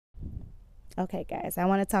Okay, guys, I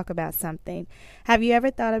want to talk about something. Have you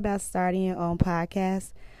ever thought about starting your own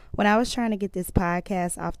podcast? When I was trying to get this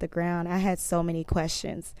podcast off the ground, I had so many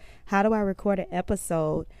questions. How do I record an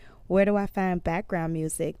episode? Where do I find background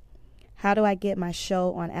music? How do I get my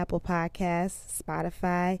show on Apple Podcasts,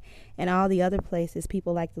 Spotify, and all the other places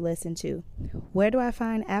people like to listen to? Where do I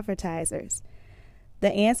find advertisers?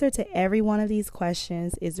 The answer to every one of these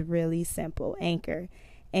questions is really simple: Anchor.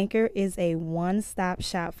 Anchor is a one-stop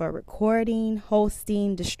shop for recording,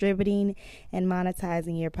 hosting, distributing, and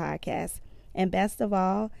monetizing your podcast. And best of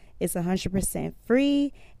all, it's 100%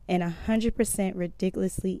 free and 100%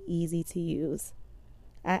 ridiculously easy to use.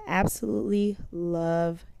 I absolutely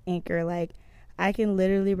love Anchor. Like, I can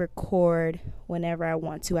literally record whenever I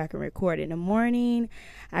want to. I can record in the morning,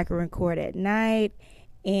 I can record at night,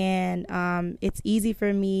 and it's easy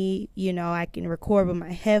for me. I can record with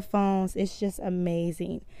my headphones. It's just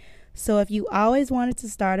amazing. So if you always wanted to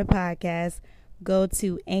start a podcast, go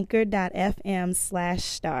to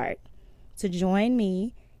anchor.fm/start to join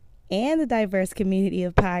me and the diverse community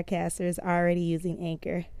of podcasters already using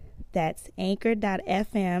Anchor. That's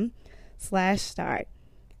anchor.fm/start.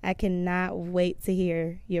 I cannot wait to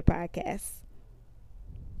hear your podcast.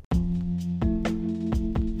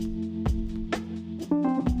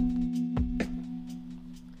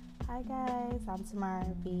 Hi guys, I'm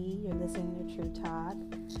Tamara B. You're listening to True Talk.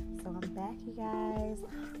 So I'm back, you guys.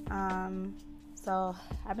 So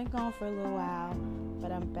I've been gone for a little while,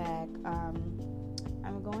 but I'm back.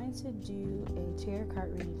 I'm going to do a tarot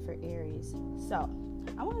card reading for Aries. So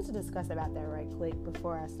I wanted to discuss about that right quick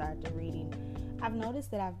before I start the reading. I've noticed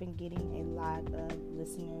that I've been getting a lot of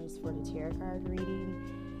listeners for the tarot card reading,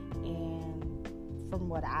 and from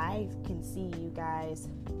what I can see, you guys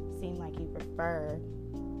seem like you prefer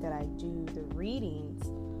that I do the readings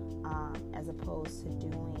as opposed to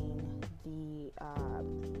doing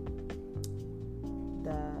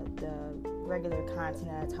the regular content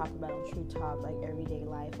that I talk about on True Talk, like everyday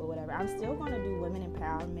life or whatever. I'm still going to do women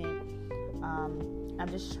empowerment. I'm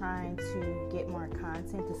just trying to get more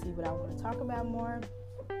content to see what I want to talk about more.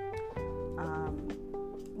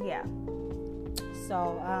 Yeah.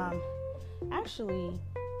 So, actually,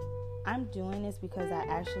 I'm doing this because I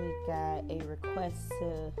actually got a request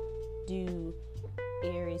to do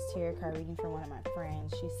Aries tarot card reading from one of my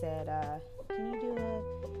friends. She said, can you do a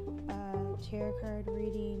tarot card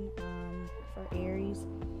reading for Aries?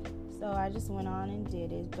 So I just went on and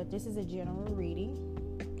did it, but this is a general reading.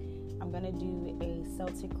 I'm going to do a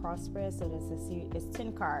Celtic cross spread, so it's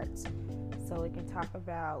 10 cards. So it can talk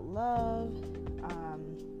about love,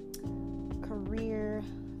 career,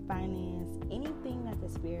 finance, anything that the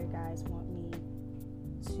spirit guides want me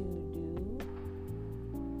to do.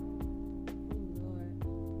 Oh Lord.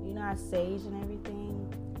 I sage and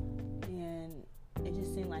everything, and it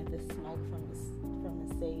just seemed like the smoke from the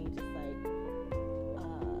sage is like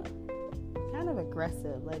kind of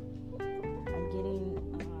aggressive. Like I'm getting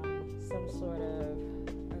some sort of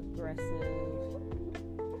aggressive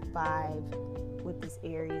vibe with this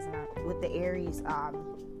Aries and with the Aries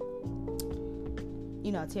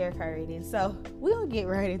tarot card reading. So we'll get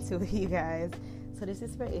right into it, you guys. So this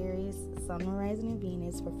is for Aries, Sun, Moon, Rising, and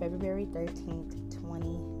Venus for February 13th,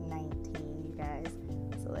 2019, you guys.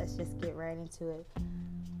 So let's just get right into it.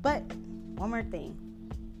 But one more thing.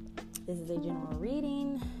 This is a general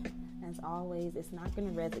reading. As always, it's not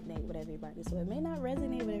going to resonate with everybody. So it may not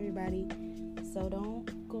resonate with everybody. So don't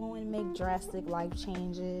go and make drastic life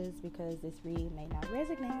changes because this reading may not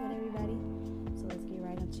resonate with everybody. So let's get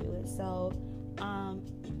right into it. So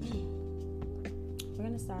we're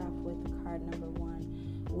going to start off with card number 1,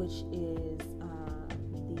 which is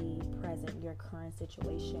the present, your current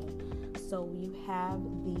situation. So you have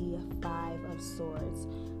the 5 of Swords.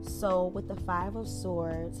 So with the 5 of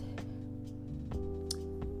Swords,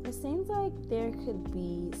 it seems like there could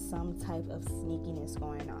be some type of sneakiness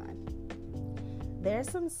going on. There's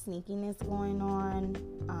some sneakiness going on,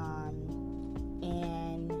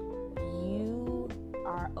 and you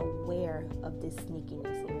are aware of this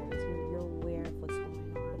sneakiness, Aries. You're aware of what's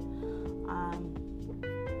going on.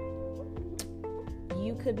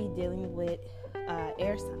 You could be dealing with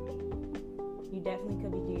air sign. You definitely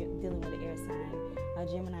could be dealing with an air sign,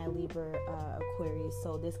 Gemini, Libra, Aquarius.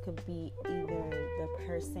 So this could be either the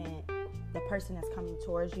person that's coming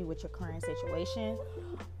towards you with your current situation.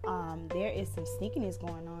 There is some sneakiness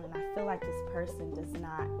going on, and I feel like this person does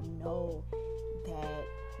not know that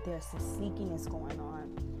there's some sneakiness going on.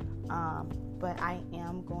 But I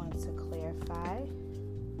am going to clarify.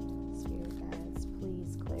 Spirit guides,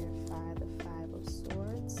 please clarify the 5 of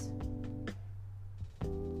Swords.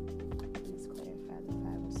 Please clarify the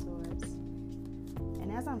 5 of Swords.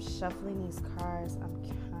 And as I'm shuffling these cards, I'm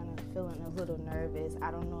kind of feeling a little nervous.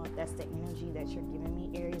 I don't know if that's the energy that you're giving me,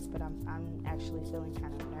 Aries, but I'm actually feeling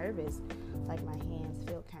kind of nervous. Like my hands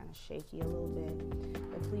feel kind of shaky a little bit.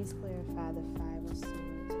 But please clarify the Five of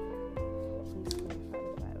Swords. Please clarify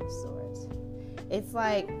the Five of Swords. It's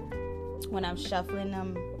like when I'm shuffling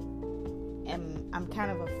them, and I'm kind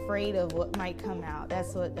of afraid of what might come out.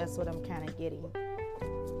 That's what I'm kind of getting.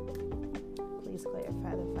 Please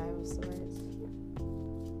clarify the Five of Swords.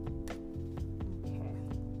 Okay.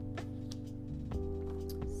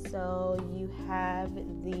 So you have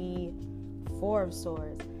the Four of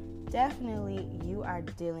Swords. Definitely you are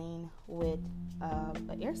dealing with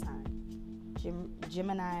an air sign.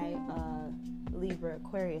 Gemini, Libra,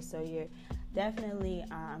 Aquarius. So you're definitely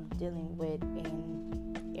dealing with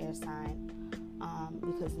an air sign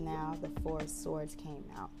because now the Four of Swords came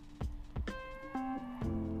out.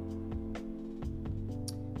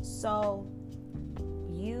 So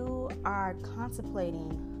you are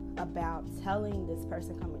contemplating about telling this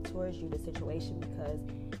person coming towards you the situation because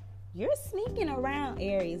you're sneaking around,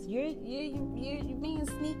 Aries. You're being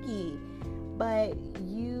sneaky, but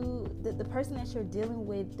the person that you're dealing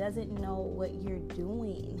with doesn't know what you're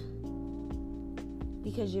doing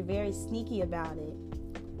because you're very sneaky about it.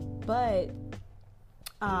 But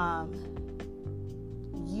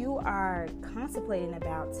you are contemplating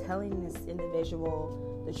about telling this individual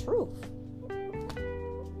the truth.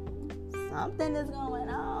 Something is going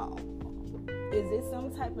on. Is it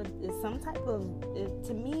some type of,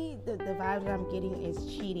 to me, the vibe that I'm getting is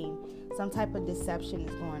cheating. Some type of deception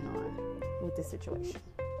is going on with this situation.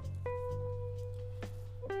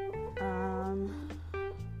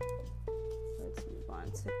 Let's move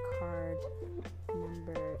on to card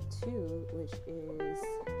number 2, which is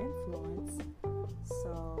influence.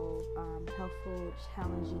 So, helpful,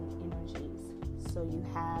 challenging energies. So you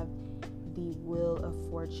have the Wheel of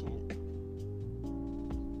Fortune.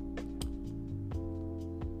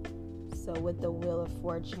 So with the Wheel of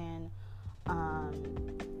Fortune,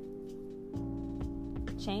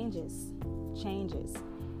 changes.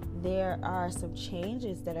 There are some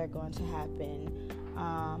changes that are going to happen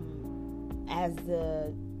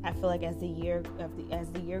I feel like as the year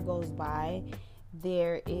goes by,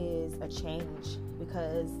 there is a change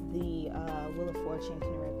because the Wheel of Fortune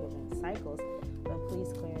can represent cycles. But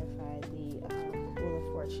please clarify the Wheel of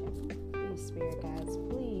Fortune. Please, Spirit Guides,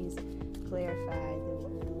 please clarify the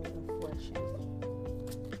Wheel of Fortune.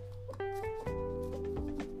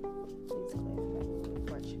 Please clarify the Wheel of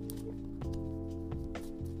Fortune.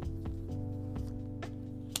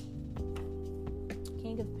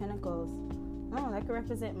 King of Pentacles. Oh, that could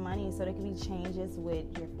represent money. So there could be changes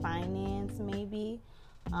with your finance, maybe.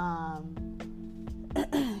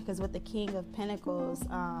 Because with the King of Pentacles,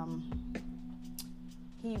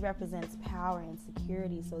 he represents power and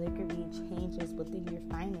security. So there could be changes within your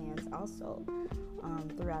finance also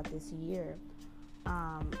throughout this year.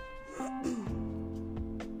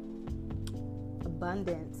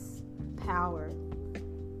 Abundance, power.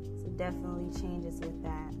 So definitely changes with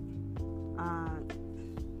that.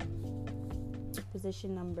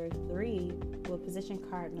 Position number 3, position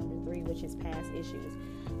card number 3, which is past issues.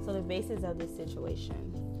 So the basis of this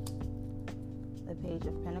situation, the Page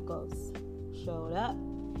of Pentacles showed up.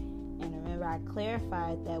 And remember, I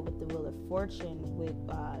clarified that with the Wheel of Fortune, with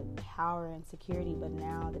power and security, but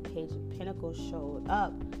now the Page of Pentacles showed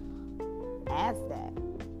up as that.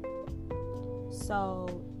 So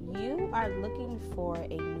you are looking for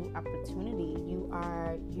a new opportunity.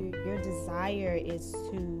 Your desire is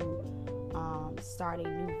to start a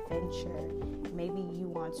new venture. Maybe you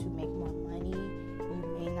want to make more money.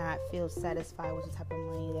 You may not feel satisfied with the type of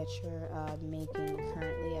money that you're making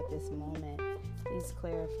currently at this moment. Please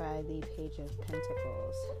clarify the Page of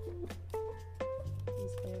Pentacles.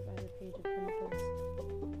 Please clarify the Page of Pentacles.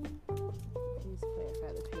 Please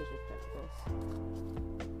clarify the Page of Pentacles.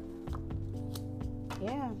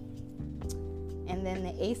 Yeah. And then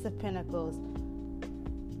the Ace of Pentacles.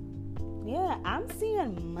 Yeah, I'm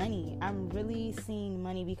seeing money. I'm really seeing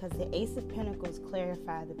money because the Ace of Pentacles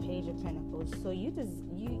clarify the Page of Pentacles. So you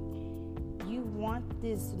want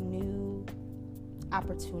this new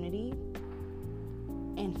opportunity,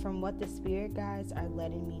 and from what the spirit guides are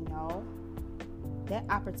letting me know, that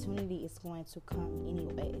opportunity is going to come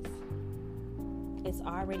anyways. It's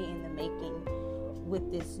already in the making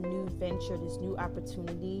with this new venture, this new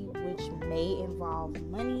opportunity, which may involve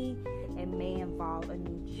money. It may involve a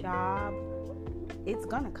new job. It's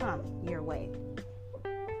going to come your way,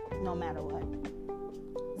 no matter what.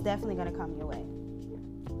 It's definitely going to come your way.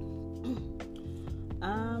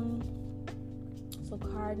 So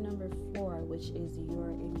card number 4, which is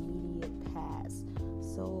your immediate past.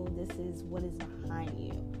 So this is what is behind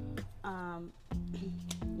you.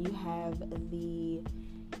 You have the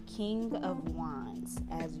King of Wands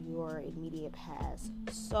as your immediate past.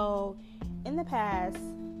 So in the past,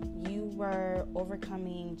 you were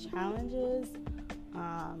overcoming challenges,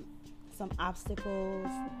 some obstacles.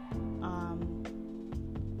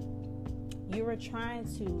 You were trying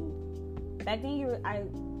to, back then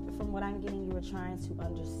from what I'm getting, you were trying to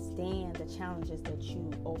understand the challenges that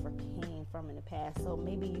you overcame from in the past. So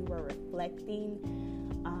maybe you were reflecting,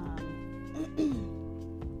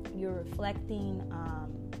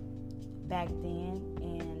 back then,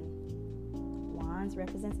 and Wands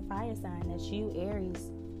represents a fire sign. That's you, Aries.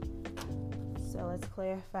 So let's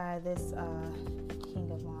clarify this King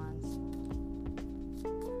of Wands.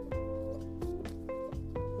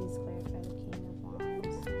 Please clarify the King of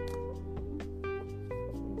Wands.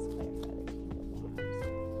 Please clarify the King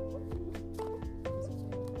of Wands. Please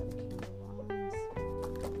clarify the King of Wands.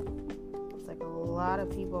 It's like a lot of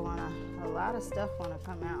people a lot of stuff wanna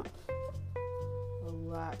come out. A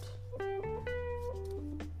lot.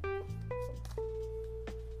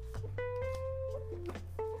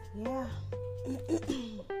 Yeah.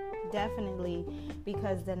 Definitely,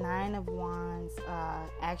 because the Nine of Wands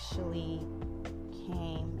actually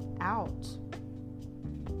came out,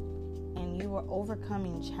 and you were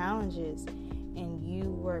overcoming challenges, and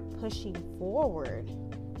you were pushing forward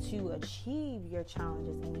to achieve your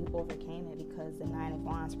challenges, and you overcame it, because the Nine of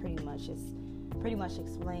Wands pretty much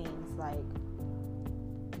explains, like,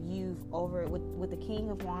 with the King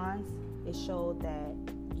of Wands, it showed that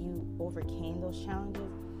you overcame those challenges.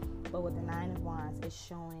 But with the Nine of Wands, it's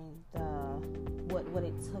showing what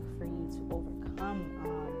it took for you to overcome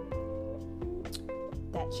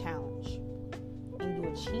that challenge. And you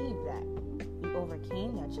achieved that. You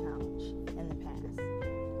overcame that challenge in the past.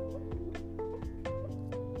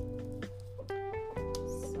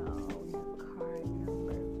 So we have card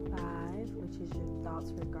number 5, which is your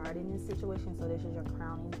thoughts regarding this situation. So this is your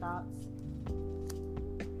crowning thoughts.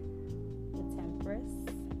 The Tempress.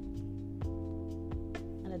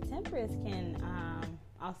 The Tempress can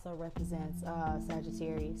also represent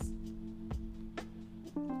Sagittarius,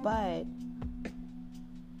 but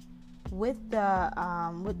with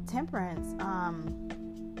Temperance,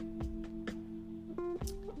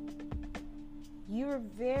 you were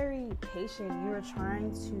very patient. You were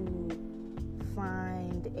trying to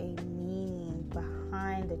find a meaning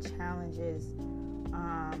behind the challenges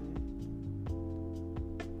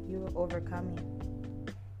you were overcoming.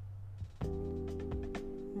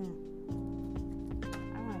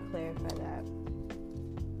 Clarify that.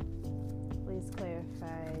 Please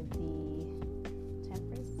clarify the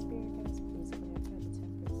Temperance, Spirit guys. Please clarify the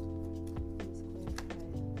Temperance. Please clarify.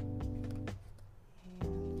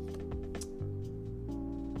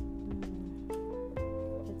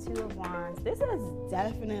 The Two of Wands. This is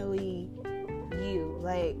definitely you.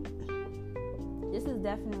 Like, this is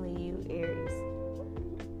definitely you, Aries.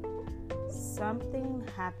 Something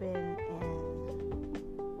happened in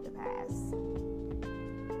the past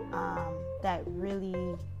that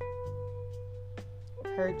really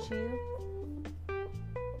hurt you,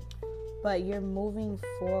 but you're moving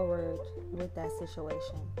forward with that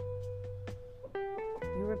situation.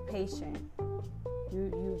 You were patient.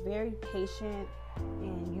 You're very patient,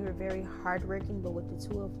 and you were very hardworking. But with the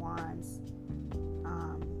Two of Wands,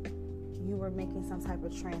 you were making some type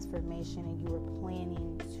of transformation, and you were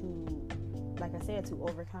planning to, like I said, to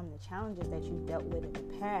overcome the challenges that you dealt with in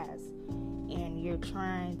the past. And you're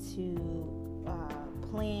trying to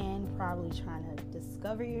plan, probably trying to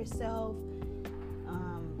discover yourself.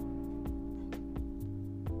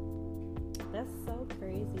 That's so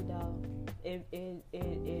crazy, though. It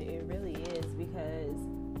really is, because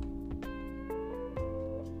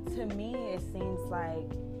to me it seems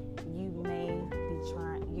like you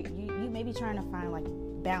may be trying to find like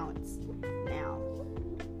balance now,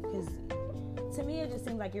 because to me, it just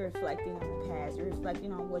seems like you're reflecting on the past. You're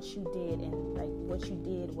reflecting on what you did, and like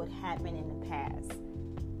what happened in the past.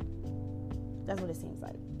 That's what it seems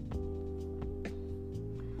like.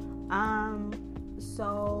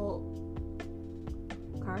 So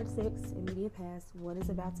card 6, immediate past. What is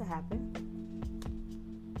about to happen?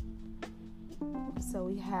 So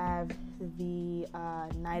we have the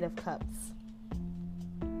Knight of Cups.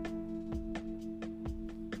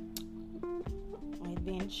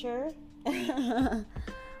 Adventure.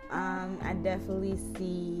 I definitely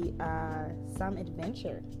see some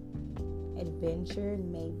adventure. Adventure,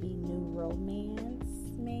 maybe new romance,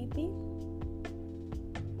 maybe.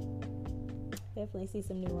 Definitely see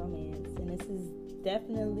some new romance. And this is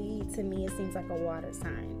definitely, to me, it seems like a water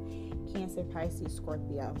sign. Cancer, Pisces,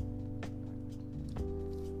 Scorpio.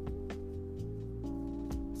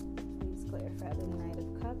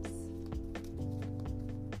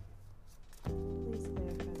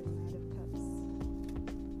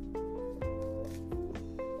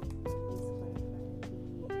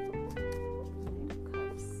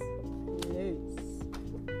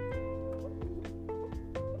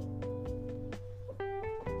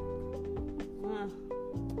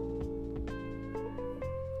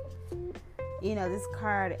 This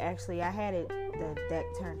card, actually, I had the deck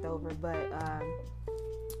turned over, but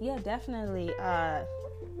yeah, definitely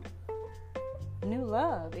new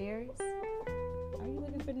love, Aries. Are you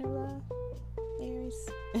looking for new love, Aries?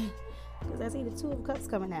 Because I see the Two of Cups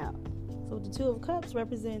coming out. So the Two of Cups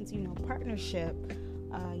represents, partnership,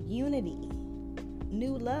 unity,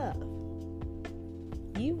 new love.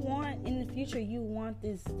 You want, in the future, you want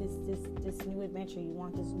this new adventure. You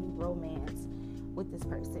want this new romance with this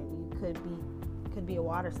person. You could be a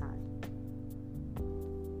water sign.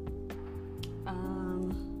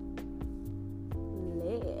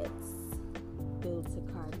 Let's go to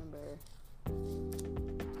card number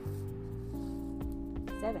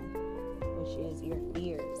 7, which is your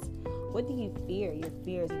fears. What do you fear? Your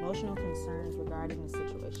fears, emotional concerns regarding the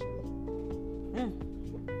situation.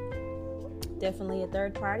 Definitely a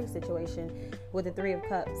third party situation with the Three of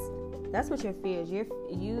Cups. That's what your fears. You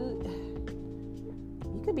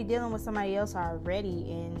could be dealing with somebody else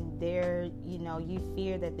already, and you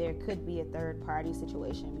fear that there could be a third party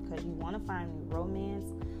situation because you want to find new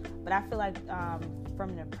romance. But I feel like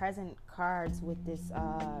from the present cards with this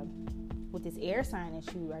air sign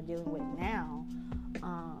that you are dealing with now,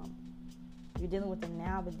 you're dealing with them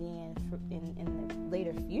now, but then in the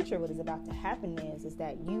later future, what is about to happen is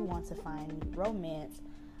that you want to find romance.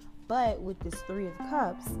 But with this Three of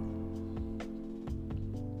Cups,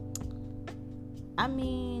 I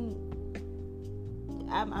mean,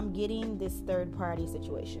 I'm getting this third party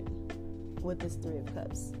situation with this Three of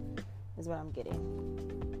Cups is what I'm getting.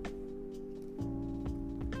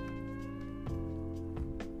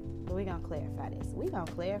 But we're going to clarify this. We're going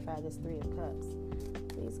to clarify this Three of Cups.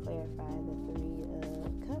 Please clarify the Three of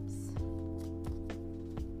Cups.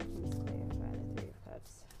 Please clarify the Three of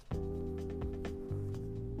Cups.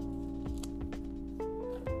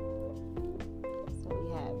 So we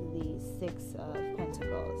have the Six of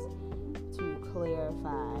Pentacles to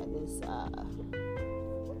clarify this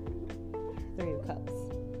Three of Cups.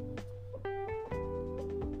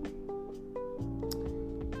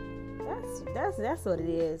 That's what it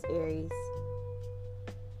is, Aries.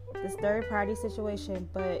 This third party situation,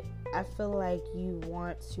 but I feel like you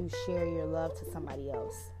want to share your love to somebody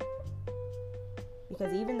else.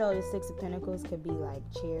 Because even though the Six of Pentacles could be like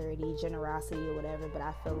charity, generosity, or whatever, but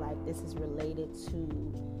I feel like this is related to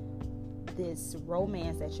this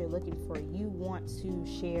romance that you're looking for. You want to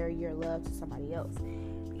share your love to somebody else.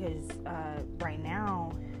 Because right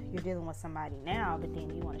now, you're dealing with somebody now, but then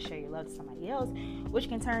you want to share your love to somebody else, which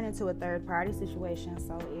can turn into a third party situation.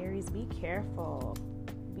 So Aries, be careful.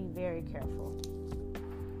 Be very careful.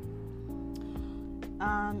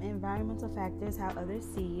 Environmental factors, how others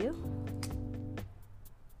see you.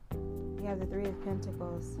 You have the Three of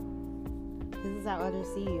Pentacles. This is how others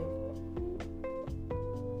see you.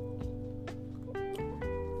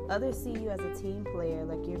 Others see you as a team player.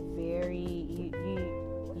 Like you're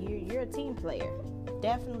a team player.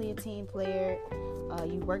 Definitely a team player.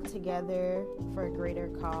 You work together for a greater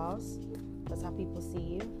cause. That's how people see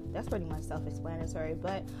you. That's pretty much self-explanatory,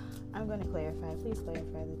 but I'm going to clarify. Please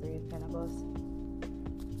clarify the Three of Pentacles.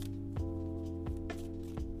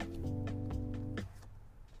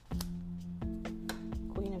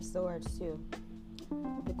 Queen of Swords, too.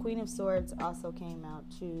 The Queen of Swords also came out,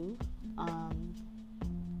 too.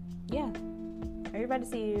 Everybody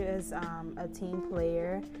see you as a team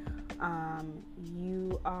player.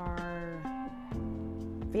 You are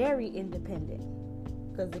very independent.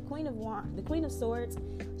 Because the Queen of Swords,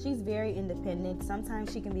 she's very independent.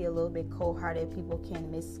 Sometimes she can be a little bit cold-hearted. People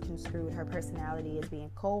can misconstrue her personality as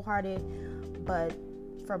being cold-hearted, but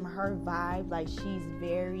from her vibe, like, she's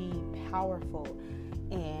very powerful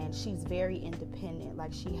and she's very independent.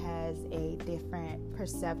 Like, she has a different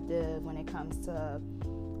perspective when it comes to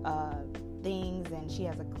things, and she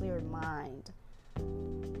has a clear mind.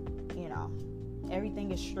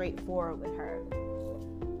 Everything is straightforward with her.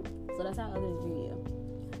 So that's how others view you.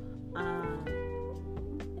 And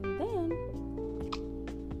then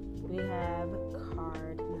we have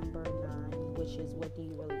card number 9, which is what do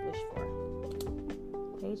you really wish for?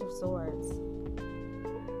 Page of Swords.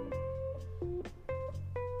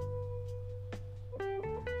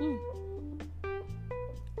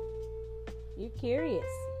 You're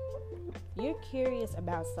curious. You're curious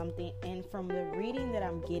about something, and from the reading that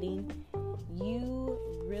I'm getting, you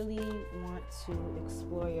really want to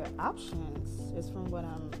explore your options. It's from what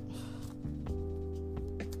I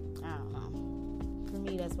don't know. For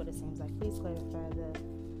me, that's what it seems like. Please clarify the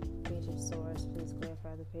Page of Swords. Please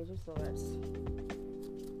clarify the Page of Swords.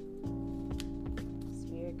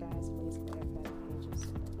 Spirit guides, please clarify the Page of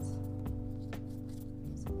Swords.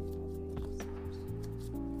 Please clarify the Page of Swords.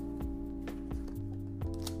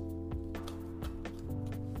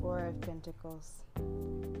 of Pentacles.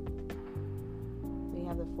 We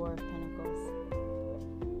have the Four of Pentacles.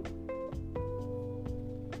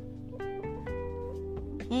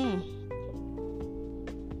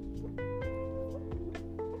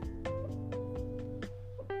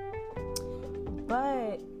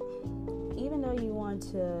 But even though you want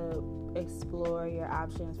to explore your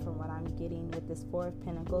options, from what I'm getting with this Four of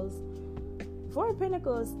Pentacles,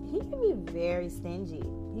 he can be very stingy.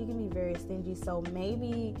 So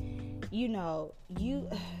maybe,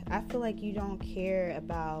 I feel like you don't care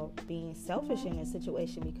about being selfish in this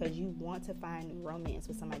situation because you want to find romance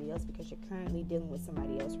with somebody else because you're currently dealing with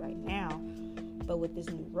somebody else right now. But with this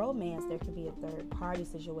new romance, there could be a third party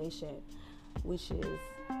situation, which is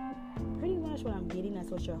pretty much what I'm getting. That's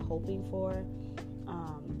what you're hoping for.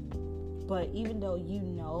 But even though you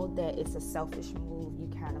know that it's a selfish move, you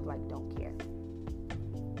kind of like don't care.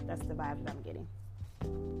 That's the vibe that I'm getting.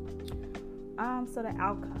 So the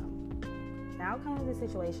outcome of the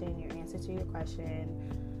situation, your answer to your question,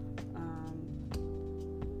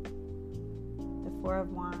 the Four of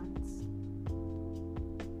Wands.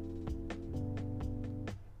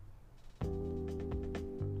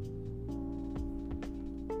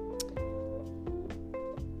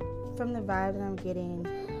 From the vibe that I'm getting,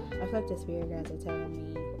 I feel like the spirit guides are telling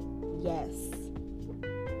me, yes.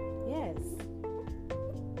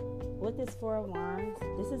 With this Four of Wands,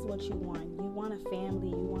 this is what you want. You want a family.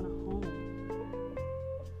 You want a home.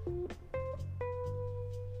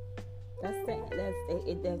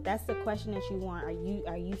 That's the question that you want. Are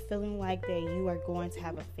you feeling like that you are going to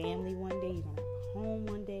have a family one day? You're going to have a home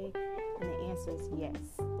one day? And the answer is yes.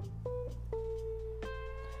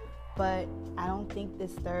 But I don't think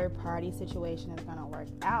this third party situation is going to work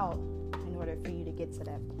out in order for you to get to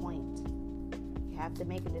that point. You have to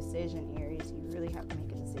make a decision, Aries. You really have to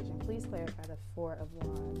make a decision. Please clarify the Four of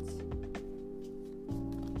Wands.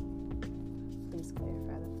 Please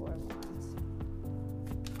clarify the Four of Wands.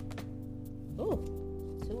 Ooh,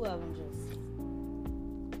 two of them just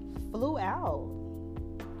flew out.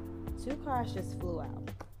 Two cards just flew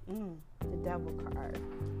out. The Devil card.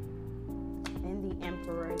 And the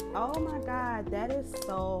Emperor. Oh my God, that is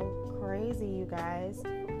so crazy, you guys.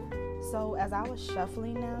 So as I was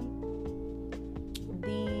shuffling them,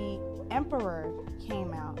 the Emperor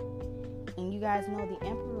came out. And you guys know the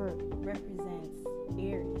Emperor represents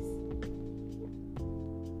Aries.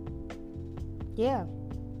 Yeah.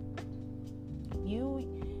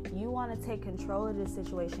 You want to take control of this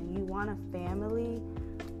situation. You want a family,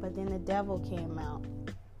 but then the Devil came out.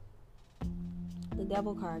 The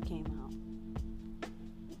Devil card came out.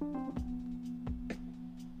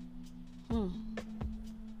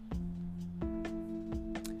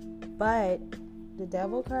 But the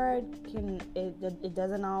Devil card it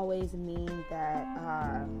doesn't always mean that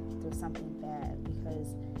there's something bad,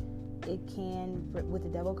 because it can, with the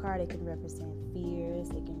Devil card, it can represent fears,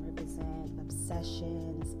 it can represent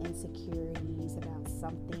obsessions, insecurities about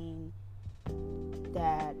something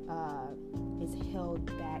that is held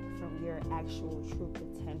back from your actual true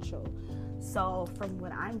potential. So from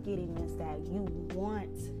what I'm getting is that you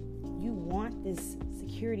want this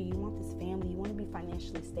security, you want this family, you want to be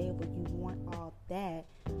financially stable, you want all that,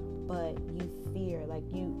 but you fear, like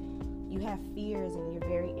you have fears and you're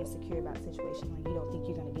very insecure about the situation, like you don't think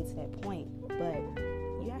you're going to get to that point, but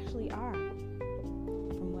you actually are.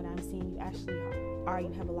 From what I'm seeing, you actually are.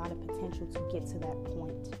 You have a lot of potential to get to that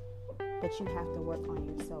point, but you have to work on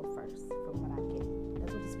yourself first, from what I'm getting.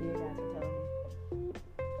 That's what the spirit guides are telling me.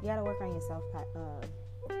 You got to work on yourself. I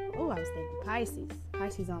was thinking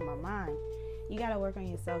Pisces on my mind. You got to work on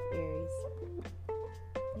yourself, Aries.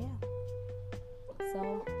 Yeah.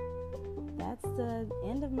 So that's the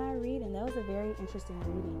end of my reading. That was a very interesting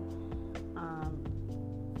reading.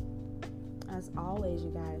 As always,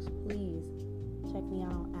 you guys, please check me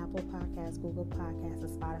out on Apple Podcasts, Google Podcasts, and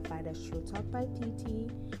Spotify. That's True Talk by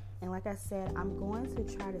TT. And like I said, I'm going to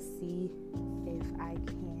try to see if I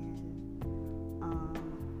can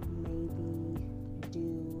maybe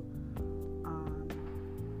do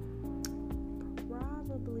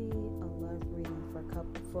probably a love reading for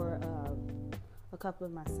a couple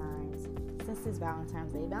of my signs. Since it's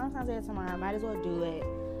Valentine's Day. Valentine's Day is tomorrow. I might as well do it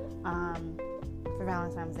for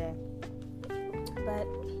Valentine's Day. But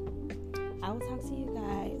I will talk to you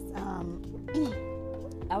guys.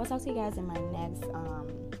 I will talk to you guys in my next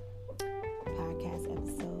podcast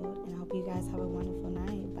episode. And I hope you guys have a wonderful